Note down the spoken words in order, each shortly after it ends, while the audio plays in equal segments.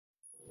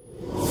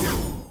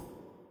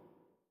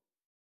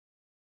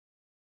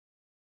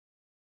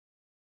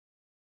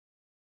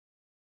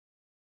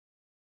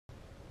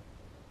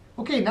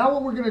Okay, now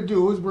what we're going to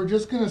do is we're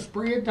just going to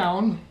spray it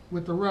down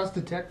with the Rust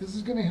Detect. This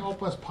is going to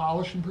help us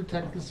polish and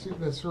protect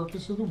the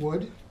surface of the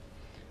wood.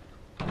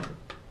 And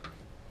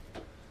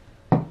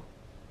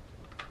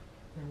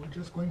we're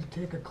just going to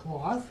take a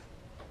cloth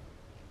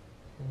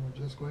and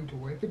we're just going to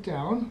wipe it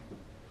down.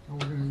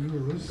 And we're going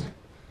to use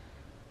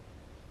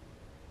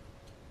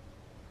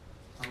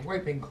our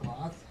wiping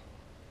cloth.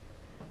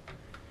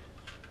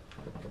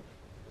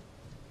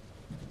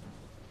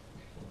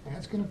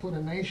 That's going to put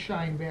a nice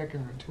shine back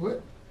into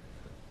it.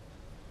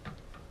 I'm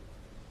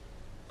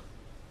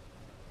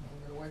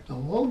going to wipe the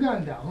whole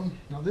gun down.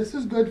 Now this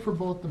is good for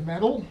both the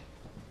metal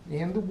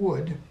and the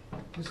wood.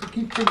 This will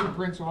keep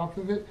fingerprints off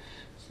of it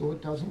so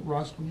it doesn't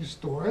rust when you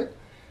store it.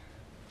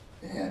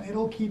 And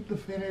it'll keep the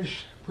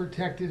finish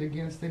protected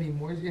against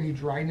any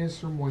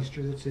dryness or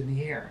moisture that's in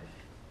the air.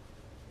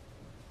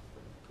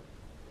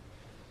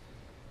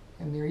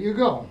 And there you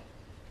go.